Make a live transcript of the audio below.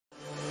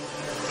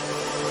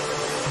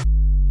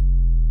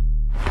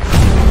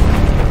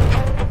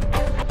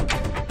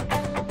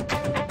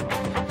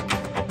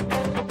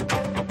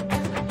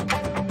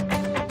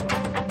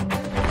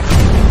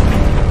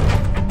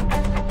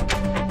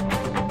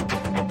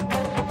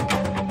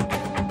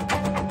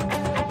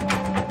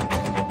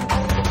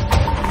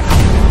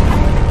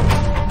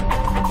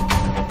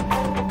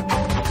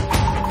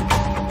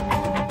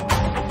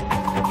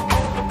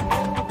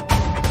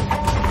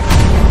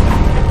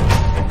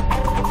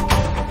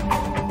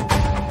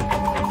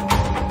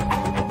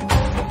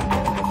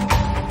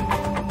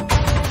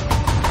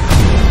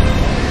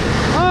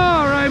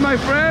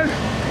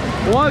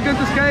Welcome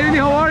to Skydive.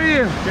 How are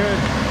you? Good.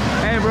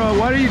 Hey bro,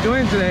 what are you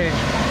doing today?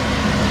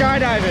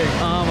 Skydiving.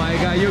 Oh my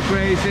god, you're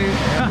crazy.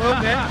 Yeah, a little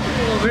bit.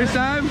 First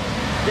time?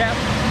 Yeah.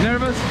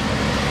 Nervous?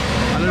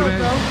 A little bit.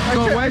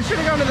 I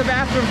should have gone to the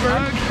bathroom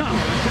first.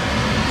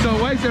 So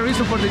what is the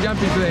reason for the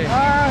jumping today?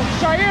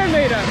 Cheyenne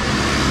made us.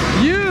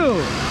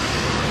 You!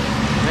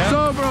 Yeah.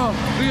 So bro,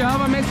 do you have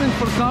a message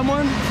for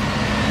someone?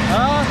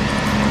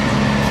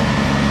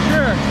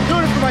 Sure.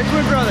 Doing it for my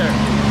twin brother.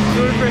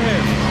 Doing it for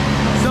him.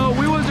 So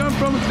we will jump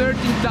from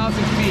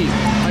 13,000 feet.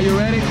 Are you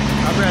ready?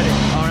 I'm ready.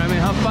 All right,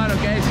 man. Have fun,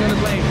 okay? See you on the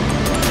plane.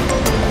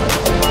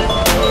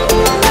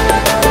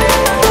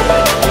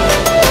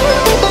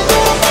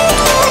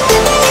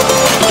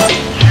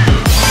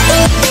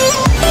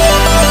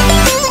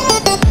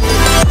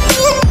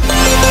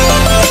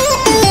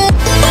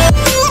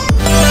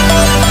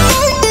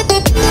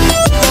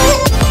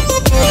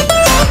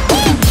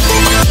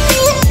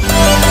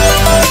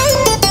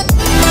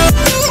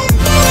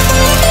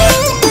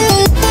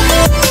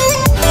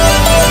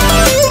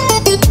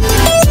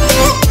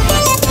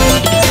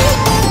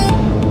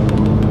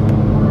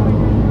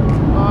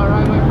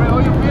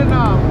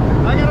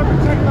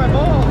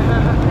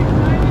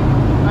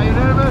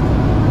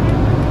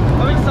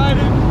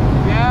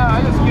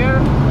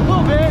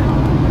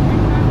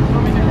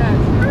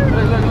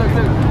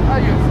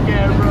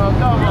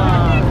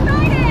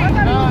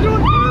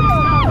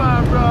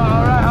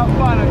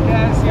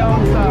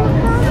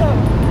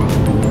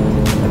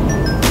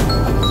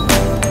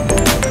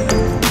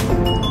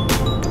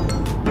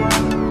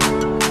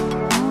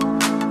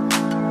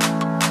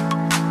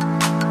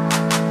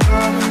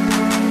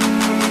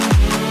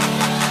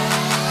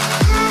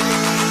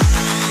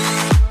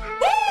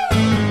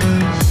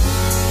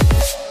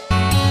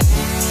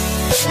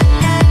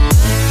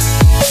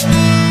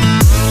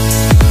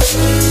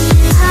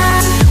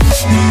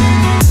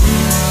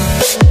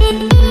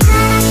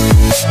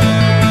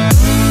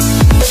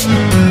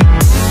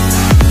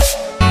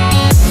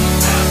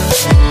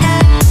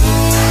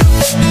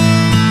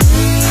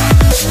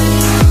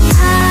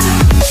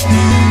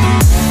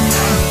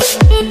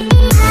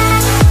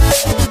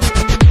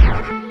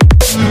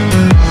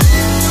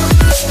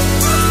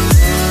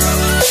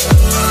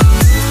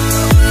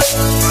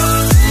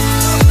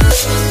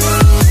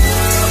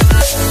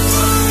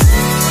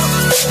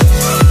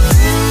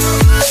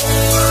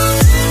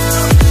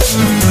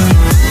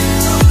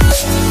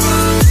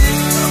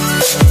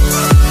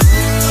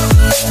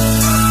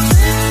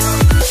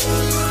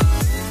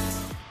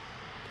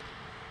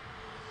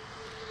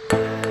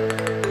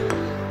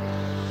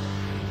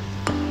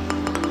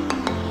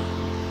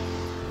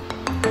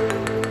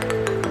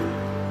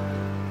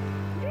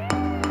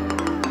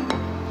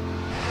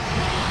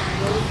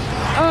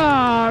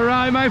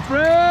 My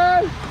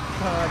friend,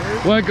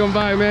 welcome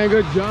back, man.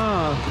 Good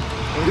job.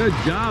 Good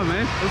job,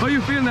 man. How you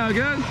feel now?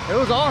 Good? It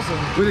was awesome.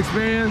 Good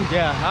experience?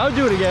 Yeah, I would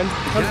do it again.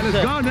 100%. Yeah, let's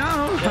go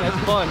now. Yeah,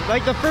 it's fun.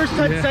 Like the first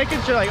 10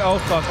 seconds, you're like, oh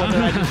fuck, what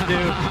did I just do?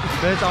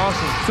 But it's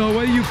awesome. So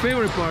what is your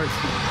favorite part?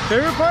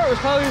 Favorite part was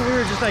probably when we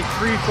were just like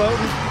free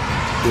floating.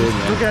 Good,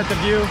 man. Looking at the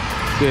view.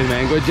 Good,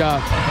 man. Good job.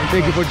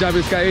 Thank you for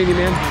jumping Skydive,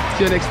 man.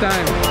 See you next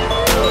time.